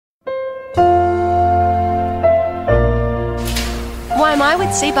am I with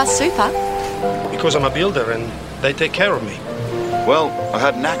Seabus Super? Because I'm a builder and they take care of me. Well, I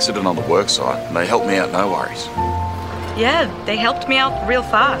had an accident on the worksite and they helped me out, no worries. Yeah, they helped me out real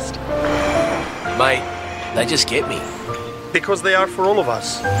fast. Mate, they just get me. Because they are for all of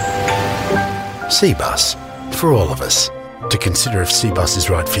us. Seabus, for all of us. To consider if Seabus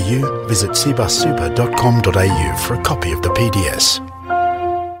is right for you, visit cbussuper.com.au for a copy of the PDS.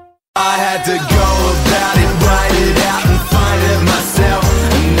 I had to go about it, write it out and find it myself.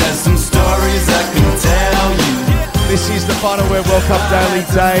 And there's some stories I can tell you. This is the Final Word World Cup Daily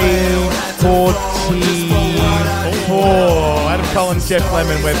Day 44. Adam Collins, Jeff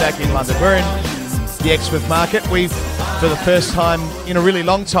Lemon, we're back in London. We're in the Exmouth Market. We've, for the first time in a really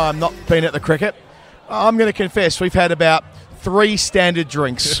long time, not been at the cricket. I'm going to confess, we've had about 3 standard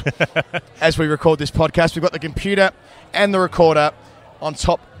drinks as we record this podcast. We've got the computer and the recorder on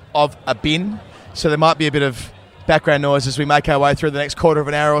top of a bin, so there might be a bit of background noise as we make our way through the next quarter of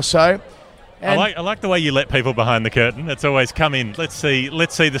an hour or so. And I like the way you let people behind the curtain. It's always come in. Let's see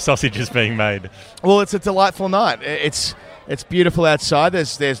the sausages being made. Well, it's a delightful night. It's beautiful outside.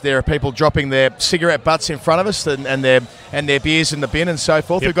 There are people dropping their cigarette butts in front of us and their beers in the bin and so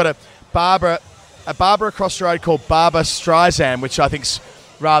forth. Yep. We've got a barber across the road called Barber Streisand, which I think's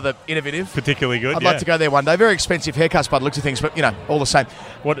rather innovative. Particularly good. I'd like to go there one day. Very expensive haircuts by the looks of things, but all the same.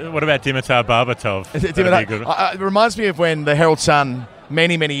 What about Dimitar Berbatov? It reminds me of when the Herald Sun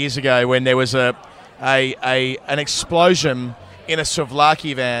many years ago, when there was an explosion in a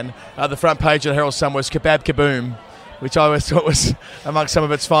souvlaki van. The front page of the Herald Sun was Kebab Kaboom, which I always thought was amongst some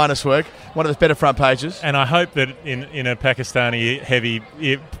of its finest work. One of the better front pages. And I hope that in a Pakistani heavy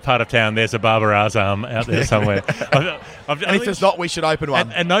part of town, there's a Babar Azam out there somewhere. And if there's not, we should open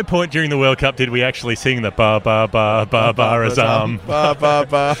one. At no point during the World Cup did we actually sing the Babar Azam.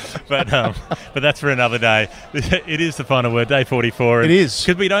 But that's for another day. It is the Final Word, day 44. It is.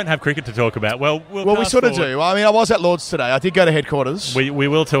 Because we don't have cricket to talk about. Well, we sort of do. I mean, I was at Lord's today. I did go to headquarters. We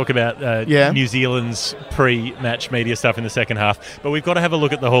will talk about New Zealand's pre-match media stuff in the second half. But we've got to have a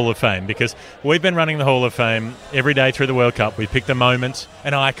look at the Hall of Fame, because we've been running the Hall of Fame every day through the World Cup. We picked a moment,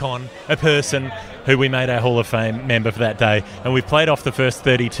 an icon, a person who we made our Hall of Fame member for that day. And we've played off the first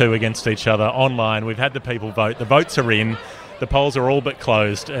 32 against each other online. We've had the people vote. The votes are in. The polls are all but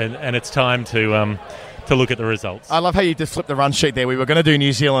closed. And it's time to look at the results. I love how you just flipped the run sheet there. We were going to do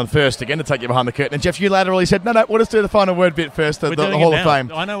New Zealand first, again, to take you behind the curtain. And Jeff, you laterally said, no, we'll just do the Final Word bit first, the Hall of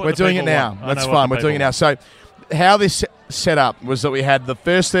Fame. I know what we're doing it now. That's fine. We're doing it now. So how this set up was that we had the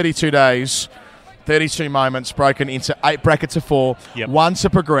first 32 days, 32 moments broken into 8 brackets of 4, one to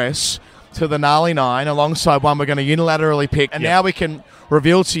progress to the gnarly 9, alongside one we're going to unilaterally pick. And now we can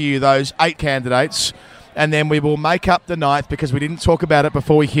reveal to you those 8 candidates, and then we will make up the 9th, because we didn't talk about it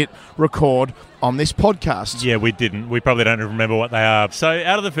before we hit record on this podcast. Yeah, we didn't. We probably don't remember what they are. So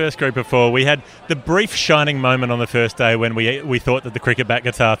out of the first group of 4, we had the brief shining moment on the first day when we thought that the cricket bat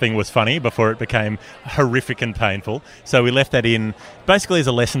guitar thing was funny before it became horrific and painful. So we left that in basically as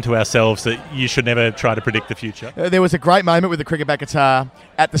a lesson to ourselves that you should never try to predict the future. There was a great moment with the cricket bat guitar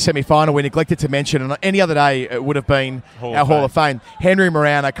at the semi-final we neglected to mention, and any other day it would have been our Hall of Fame. Henry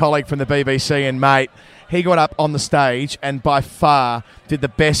Moran, a colleague from the BBC and mate, he got up on the stage and by far did the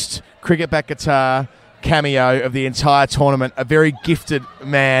best cricket bat guitar cameo of the entire tournament. A very gifted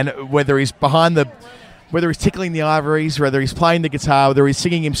man, whether he's tickling the ivories, whether he's playing the guitar, whether he's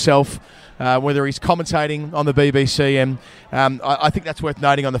singing himself, whether he's commentating on the BBC, and I think that's worth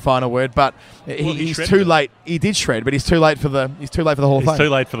noting on the Final Word. But he's too late. He did shred, but he's too late for the Hall of Fame. He's too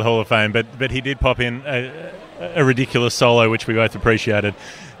late for the Hall of Fame, but he did pop in a ridiculous solo, which we both appreciated.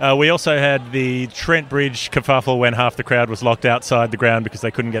 We also had the Trent Bridge kerfuffle when half the crowd was locked outside the ground because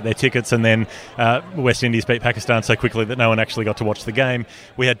they couldn't get their tickets, and then West Indies beat Pakistan so quickly that no one actually got to watch the game.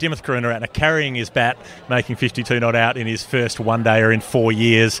 We had Dimuth Karunaratne carrying his bat, making 52 not out in his first one-dayer in 4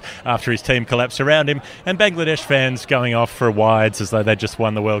 years after his team collapsed around him, and Bangladesh fans going off for wides as though they just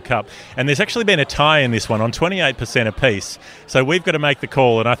won the World Cup. And there's actually been a tie in this one on 28% apiece, so we've got to make the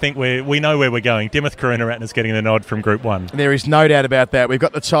call, and I think we know where we're going. Dimuth Karunaratne is getting the nod from Group 1. There is no doubt about that. We've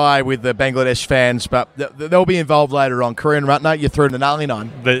got the tie with the Bangladesh fans, but they'll be involved later on. Karunaratne, you're through to the gnarly 9.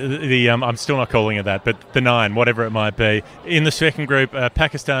 I'm still not calling it that, but the 9, whatever it might be. In the second group,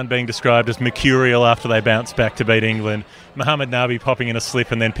 Pakistan being described as mercurial after they bounced back to beat England. Mohammad Nabi popping in a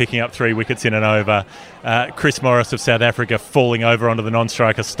slip and then picking up 3 wickets in an over. Chris Morris of South Africa falling over onto the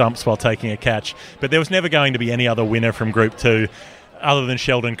non-striker stumps while taking a catch. But there was never going to be any other winner from Group 2. other than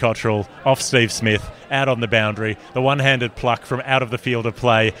Sheldon Cottrell, off Steve Smith, out on the boundary, the one-handed pluck from out of the field of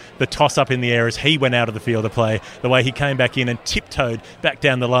play, the toss-up in the air as he went out of the field of play, the way he came back in and tiptoed back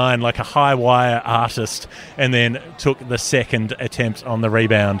down the line like a high-wire artist, and then took the second attempt on the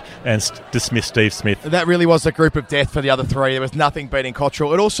rebound and dismissed Steve Smith. That really was the group of death for the other three. There was nothing beating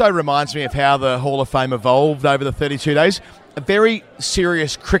Cottrell. It also reminds me of how the Hall of Fame evolved over the 32 days. A very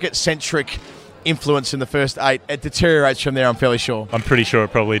serious cricket-centric influence in the first 8. It deteriorates from there, I'm fairly sure. I'm pretty sure it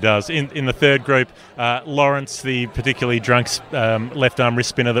probably does. In the third group, Lawrence, the particularly drunk left arm wrist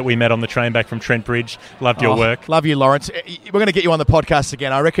spinner that we met on the train back from Trent Bridge, loved your work. Love you, Lawrence. We're going to get you on the podcast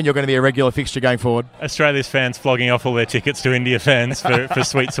again. I reckon you're going to be a regular fixture going forward. Australia's fans flogging off all their tickets to India fans for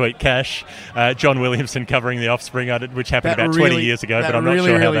sweet, sweet cash. John Williamson covering the Offspring, which happened about 20 years ago, but I'm not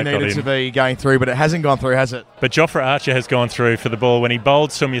sure how that got in. Needed to be going through, but it hasn't gone through, has it? But Jofra Archer has gone through for the ball when he bowled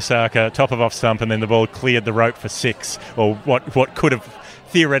Sunyasaka, top of off stump, and then the ball cleared the rope for 6, or what could have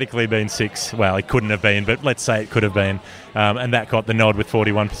theoretically been 6. Well, it couldn't have been, but let's say it could have been. And that got the nod with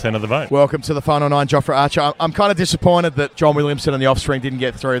 41% of the vote. Welcome to the Final 9, Jofra Archer. I'm kind of disappointed that John Williamson and the Offspring didn't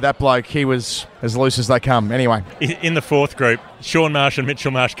get through. That bloke, he was as loose as they come. Anyway. In the fourth group, Shaun Marsh and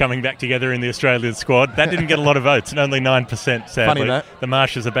Mitchell Marsh coming back together in the Australian squad. That didn't get a lot of votes, and only 9%, sadly. Funny that. The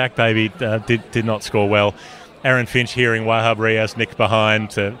Marshes are back, baby, did not score well. Aaron Finch hearing Wahab Riaz nick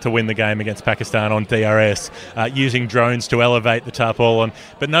behind to win the game against Pakistan on DRS, using drones to elevate the tarpaulin.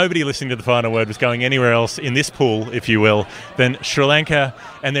 But nobody listening to the final word was going anywhere else in this pool, if you will, than Sri Lanka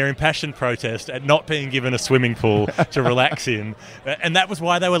and their impassioned protest at not being given a swimming pool to relax in. And that was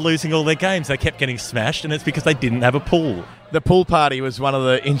why they were losing all their games. They kept getting smashed, and it's because they didn't have a pool. The pool party was one of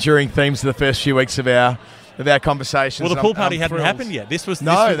the enduring themes of the first few weeks of our conversations. Well, the pool party hadn't happened yet.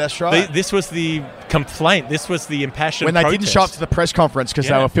 That's right. This was the complaint. This was the impassioned when they protest. didn't show up to the press conference because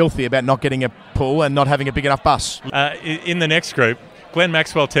they were filthy about not getting a pool and not having a big enough bus. In the next group, Glenn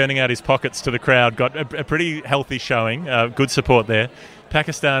Maxwell turning out his pockets to the crowd got a pretty healthy showing. Good support there.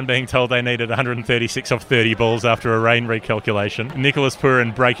 Pakistan being told they needed 136 off 30 balls after a rain recalculation. Nicholas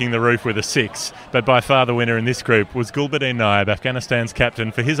Purin breaking the roof with a 6. But by far the winner in this group was Gulbuddin Naib, Afghanistan's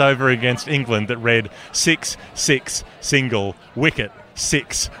captain, for his over against England that read 6-6 single wicket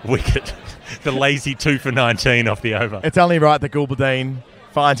 6 wicket. The lazy 2 for 19 off the over. It's only right that Gulbuddin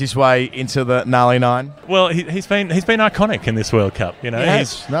finds his way into the Gnarly 9. Well, he's been iconic in this World Cup. You know,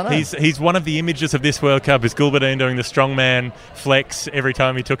 he's one of the images of this World Cup is Gulbuddin doing the strongman flex every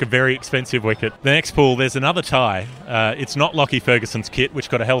time he took a very expensive wicket. The next pool, there's another tie. It's not Lockie Ferguson's kit, which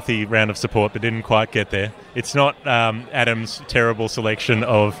got a healthy round of support but didn't quite get there. It's not Adam's terrible selection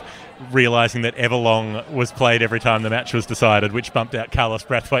of realising that Everlong was played every time the match was decided, which bumped out Carlos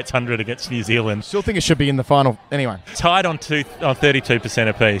Brathwaite's 100 against New Zealand. Still think it should be in the final anyway. Tied on 32%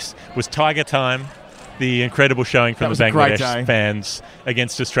 apiece was Tiger Time, the incredible showing from the Bangladesh fans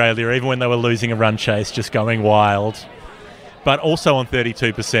against Australia, even when they were losing a run chase, just going wild. But also on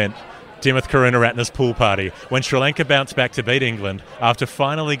 32%, Dimuth Karunaratne's pool party, when Sri Lanka bounced back to beat England after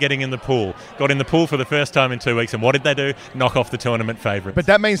finally getting in the pool. Got in the pool for the first time in 2 weeks, and what did they do? Knock off the tournament favourites. But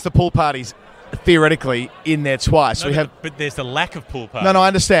that means the pool party's theoretically in there twice. But there's the lack of pool party. No, I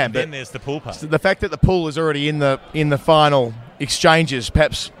understand. Then there's the pool party. The fact that the pool is already in the final exchanges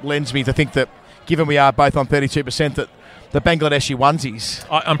perhaps lends me to think that, given we are both on 32%, that the Bangladeshi onesies.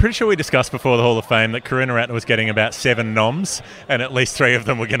 I'm pretty sure we discussed before the Hall of Fame that Karunaratne was getting about 7 noms, and at least 3 of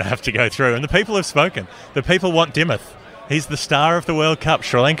them were going to have to go through. And the people have spoken. The people want Dimuth. He's the star of the World Cup.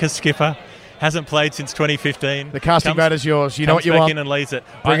 Sri Lanka's skipper. Hasn't played since 2015. The casting vote is yours. You know what you want. Comes back in and leads it.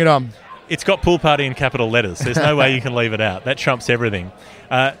 Bring it on. It's got pool party in capital letters. There's no way you can leave it out. That trumps everything.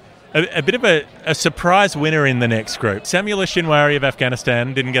 A bit of a surprise winner in the next group. Samuel Shinwari of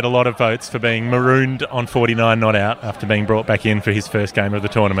Afghanistan didn't get a lot of votes for being marooned on 49 not out after being brought back in for his first game of the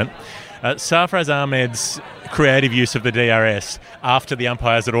tournament. Sarfraz Ahmed's creative use of the DRS after the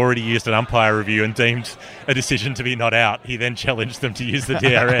umpires had already used an umpire review and deemed a decision to be not out. He then challenged them to use the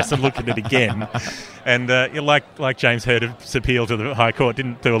DRS and look at it again. And like James Hurd's appeal to the High Court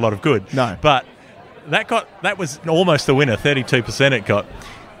didn't do a lot of good. No. But that was almost the winner, 32% it got.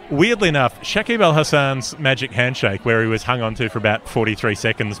 Weirdly enough, Shakib Al Hassan's magic handshake, where he was hung onto for about 43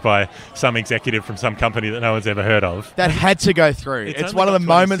 seconds by some executive from some company that no one's ever heard of. That had to go through. It's one of the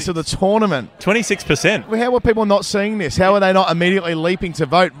moments of the tournament. 26%. How were people not seeing this? How are they not immediately leaping to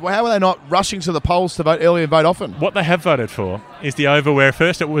vote? How are they not rushing to the polls to vote early and vote often? What they have voted for is the over where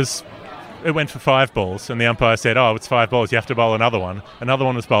first it went for 5 balls, and the umpire said, it's 5 balls, you have to bowl another one. Another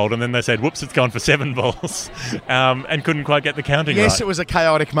one was bowled, and then they said, whoops, it's gone for 7 balls, and couldn't quite get the counting right. Yes, it was a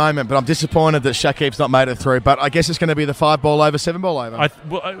chaotic moment, but I'm disappointed that Shakib's not made it through. But I guess it's going to be the 5 ball over, 7 ball over.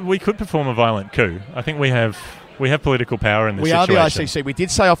 We could perform a violent coup. I think we have We have political power in this We situation. are the ICC. We did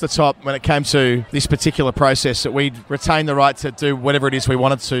say off the top when it came to this particular process that we'd retain the right to do whatever it is we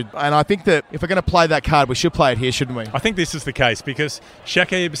wanted to. And I think that if we're going to play that card, we should play it here, shouldn't we? I think this is the case because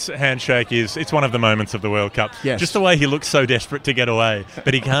Shakib's handshake it's one of the moments of the World Cup. Yes. Just the way he looks so desperate to get away,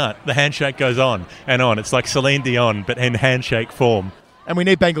 but he can't. The handshake goes on and on. It's like Celine Dion, but in handshake form. And we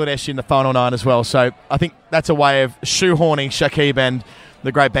need Bangladesh in the final 9 as well. So I think that's a way of shoehorning Shakib and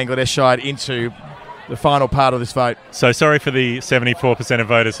the great Bangladesh side into the final part of this vote. So sorry for the 74% of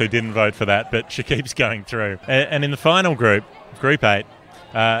voters who didn't vote for that, but Shakib's going through. And in the final group, Group 8,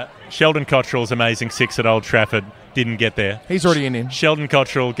 Sheldon Cottrell's amazing 6 at Old Trafford didn't get there. He's already in. Sheldon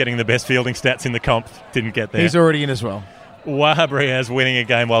Cottrell getting the best fielding stats in the comp didn't get there. He's already in as well. Wahab Riaz winning a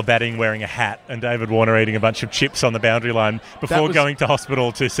game while batting wearing a hat, and David Warner eating a bunch of chips on the boundary line before going to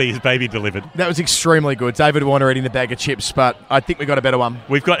hospital to see his baby delivered. That was extremely good. David Warner eating the bag of chips, but I think we got a better one.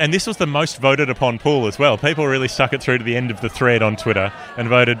 And this was the most voted upon pool as well. People really stuck it through to the end of the thread on Twitter and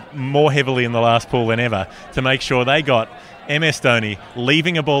voted more heavily in the last pool than ever to make sure they got MS Dhoni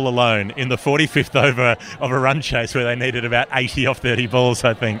leaving a ball alone in the 45th over of a run chase where they needed about 80 off 30 balls,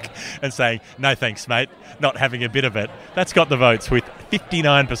 I think, and saying, no thanks, mate, not having a bit of it. That's got the votes with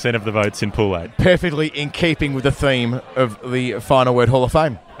 59% of the votes in Pool 8. Perfectly in keeping with the theme of the Final Word Hall of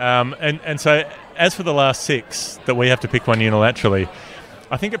Fame. And so as for the last 6 that we have to pick one unilaterally,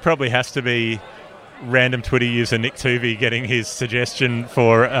 I think it probably has to be random Twitter user Nick Tuvey getting his suggestion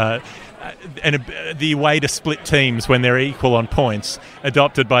for the way to split teams when they're equal on points,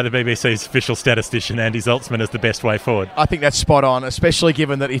 adopted by the BBC's official statistician Andy Zaltzman as the best way forward. I think that's spot on, especially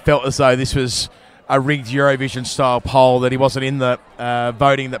given that he felt as though this was a rigged Eurovision-style poll, that he wasn't in the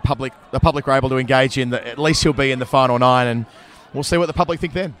voting that the public were able to engage in, that at least he'll be in the final 9, and we'll see what the public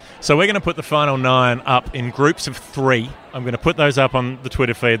think then. So we're going to put the final 9 up in groups of 3. I'm going to put those up on the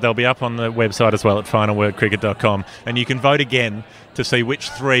Twitter feed. They'll be up on the website as well at finalwordcricket.com. And you can vote again to see which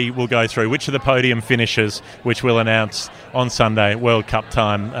 3 will go through, which are the podium finishers, which we'll announce on Sunday, World Cup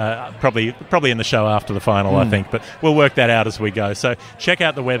time, probably in the show after the final, I think. But we'll work that out as we go. So check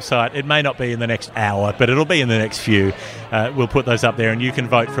out the website. It may not be in the next hour, but it'll be in the next few. We'll put those up there, and you can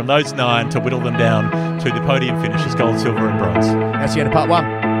vote from those 9 to whittle them down to the podium finishers, gold, silver and bronze. That's the end of part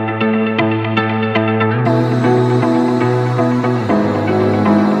 1.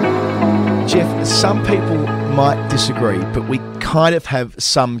 Jeff, some people might disagree, but we kind of have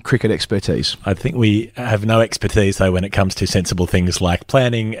some cricket expertise. I think we have no expertise, though, when it comes to sensible things like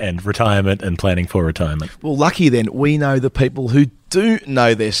planning and retirement and planning for retirement. Well, lucky then, we know the people who do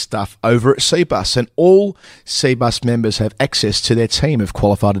know their stuff over at CBUS, and all CBUS members have access to their team of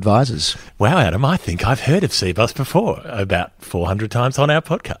qualified advisors. Wow, Adam, I think I've heard of CBUS before, about 400 times on our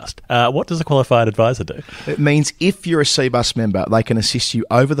podcast. What does a qualified advisor do? It means if you're a CBUS member, they can assist you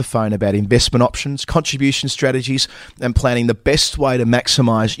over the phone about investment options, contribution strategies, and planning the best way to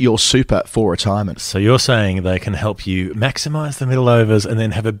maximise your super for retirement. So you're saying they can help you maximise the middle overs and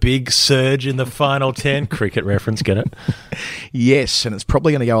then have a big surge in the final 10? Cricket reference, get it? Yes, and it's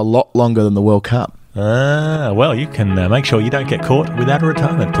probably going to go a lot longer than the World Cup. Well, you can make sure you don't get caught without a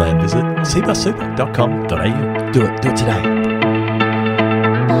retirement plan. Visit cbussuper.com.au. Do it today.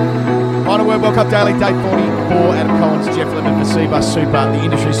 Final Word World Cup Daily, day 44. Adam Collins, Jeff Lemon for CBUS Super, the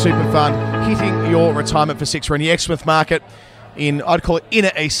industry super fund, hitting your retirement for 6. We're in the Exmouth market in, I'd call it,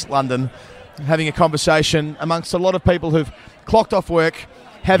 inner East London, having a conversation amongst a lot of people who've clocked off work,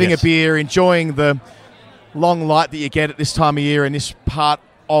 having a beer, enjoying the long light that you get at this time of year in this part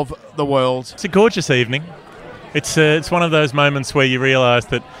of the world. It's a gorgeous evening. It's one of those moments where you realise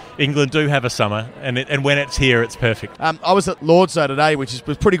that England do have a summer, and when it's here, it's perfect. I was at Lords today, which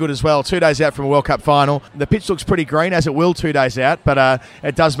was pretty good as well. 2 days out from a World Cup final. The pitch looks pretty green, as it will 2 days out, but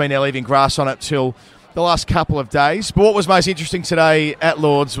it does mean they're leaving grass on it till the last couple of days. But what was most interesting today at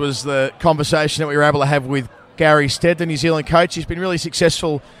Lords was the conversation that we were able to have with Gary Stead, the New Zealand coach. He's been really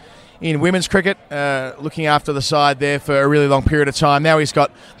successful in women's cricket, looking after the side there for a really long period of time. Now he's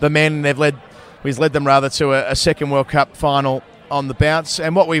got the men, and he's led them rather to a second World Cup final on the bounce.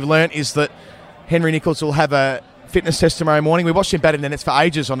 And what we've learnt is that Henry Nicholls will have a fitness test tomorrow morning. We watched him bat in the nets for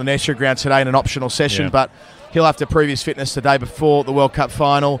ages on the nursery ground today in an optional session, but he'll have to prove his fitness the day before the World Cup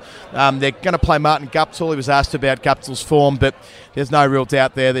final. They're going to play Martin Guptill. He was asked about Guptill's form, but there's no real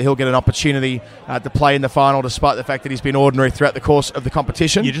doubt there that he'll get an opportunity to play in the final, despite the fact that he's been ordinary throughout the course of the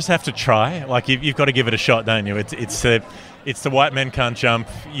competition. You just have to try. Like, you've got to give it a shot, don't you? It's the white men can't jump.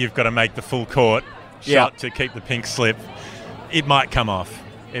 You've got to make the full court shot to keep the pink slip. It might come off.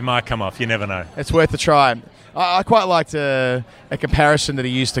 You never know. It's worth a try. I quite liked a comparison that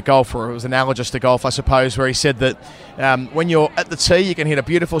he used to golf, or it was analogous to golf, I suppose, where he said that when you're at the tee, you can hit a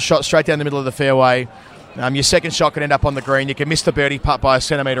beautiful shot straight down the middle of the fairway, Your second shot could end up on the green. You can miss the birdie putt by a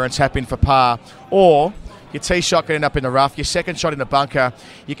centimetre and tap in for par. Or your tee shot could end up in the rough. Your second shot in the bunker,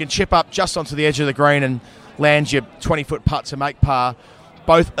 you can chip up just onto the edge of the green and land your 20-foot putt to make par.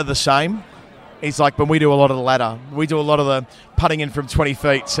 Both are the same. He's like, when we do a lot of the ladder, we do a lot of the putting in from 20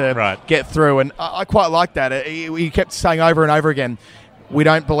 feet to get through. And I quite like that. He kept saying over and over again, we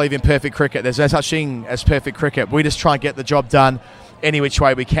don't believe in perfect cricket. There's no such thing as perfect cricket. We just try and get the job done any which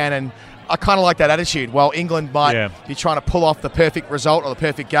way we can. And I kind of like that attitude. While England might be trying to pull off the perfect result or the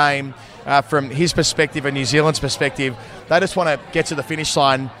perfect game from his perspective and New Zealand's perspective, they just want to get to the finish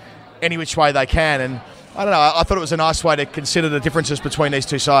line any which way they can. And I don't know, I thought it was a nice way to consider the differences between these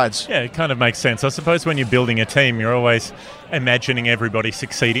two sides. Yeah, it kind of makes sense. I suppose when you're building a team, you're always imagining everybody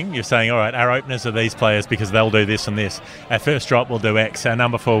succeeding. You're saying, all right, our openers are these players because they'll do this and this. Our first drop will do X. Our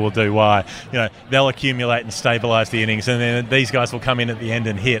number 4 will do Y. They'll accumulate and stabilise the innings, and then these guys will come in at the end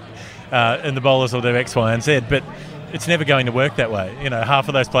and hit. And the bowlers will do X, Y, and Z. But it's never going to work that way. Half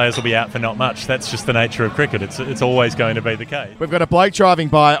of those players will be out for not much. That's just the nature of cricket. It's always going to be the case. We've got a bloke driving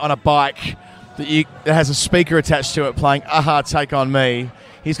by on a bike that has a speaker attached to it playing Aha, Take On Me.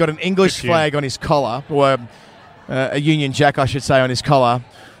 He's got an English flag on his collar, or a Union Jack, I should say, on his collar,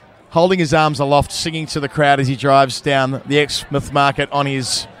 holding his arms aloft, singing to the crowd as he drives down the Exmouth Market on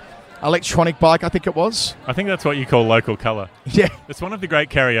his electronic bike, I think it was. I think that's what you call local colour. Yeah. It's one of the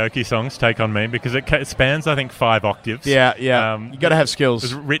great karaoke songs, Take On Me, because it spans, I think, 5 octaves. Yeah. You got to have skills.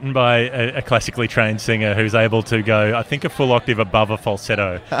 It was written by a classically trained singer who's able to go, I think, a full octave above a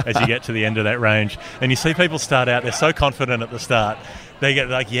falsetto as you get to the end of that range. And you see people start out, they're so confident at the start. They get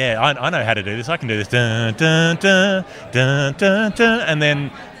like, I know how to do this. I can do this. Dun, dun, dun, dun, dun, dun. And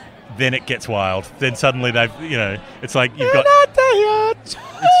then it gets wild. Then suddenly it's like you've got...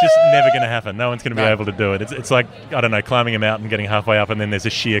 It's just never going to happen. No one's going to be able to do it. It's like, I don't know, climbing a mountain, getting halfway up, and then there's a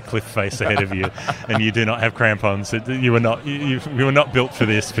sheer cliff face ahead of you, and you do not have crampons. You were not built for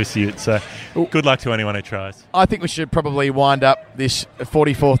this pursuit. So good luck to anyone who tries. I think we should probably wind up this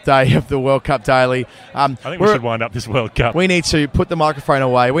 44th day of the World Cup Daily. I think we should wind up this World Cup. We need to put the microphone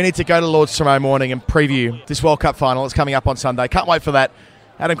away. We need to go to Lord's tomorrow morning and preview this World Cup final. It's coming up on Sunday. Can't wait for that.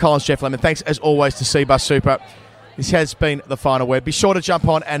 Adam Collins, Jeff Lemon. Thanks, as always, to Cbus Super. This has been the final word. Be sure to jump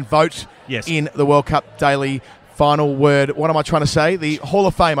on and vote in the World Cup Daily final word. What am I trying to say? The Hall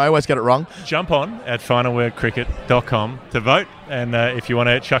of Fame. I always get it wrong. Jump on at finalwordcricket.com to vote. And if you want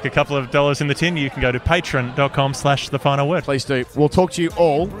to chuck a couple of dollars in the tin, you can go to patreon.com/thefinalword. Please do. We'll talk to you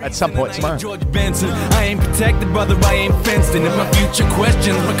all at some point tomorrow. George Benson, I ain't protected, brother, I ain't fenced in. If my future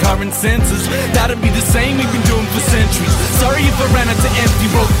questions my current senses, that'll be the same we've been doing for centuries. Sorry if I ran out to empty,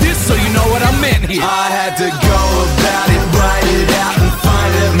 wrote this so you know what I meant here. I had to go about it, write it out and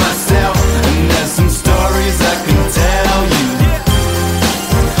find it myself. And there's some stories I can tell you.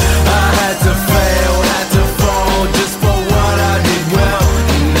 I had to fail, had to fall just for what I did well.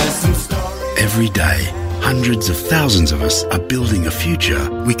 And there's some stories. Every day, hundreds of thousands of us are building a future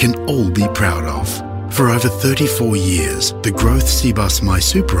we can all be proud of. For over 34 years, the Growth Cbus My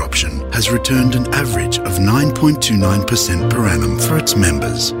Super option has returned an average of 9.29% per annum for its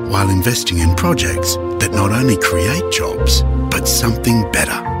members, while investing in projects that not only create jobs, but something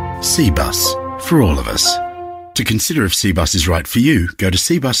better. Cbus, for all of us. To consider if Cbus is right for you, go to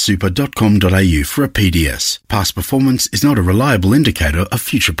cbussuper.com.au for a PDS. Past performance is not a reliable indicator of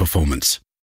future performance.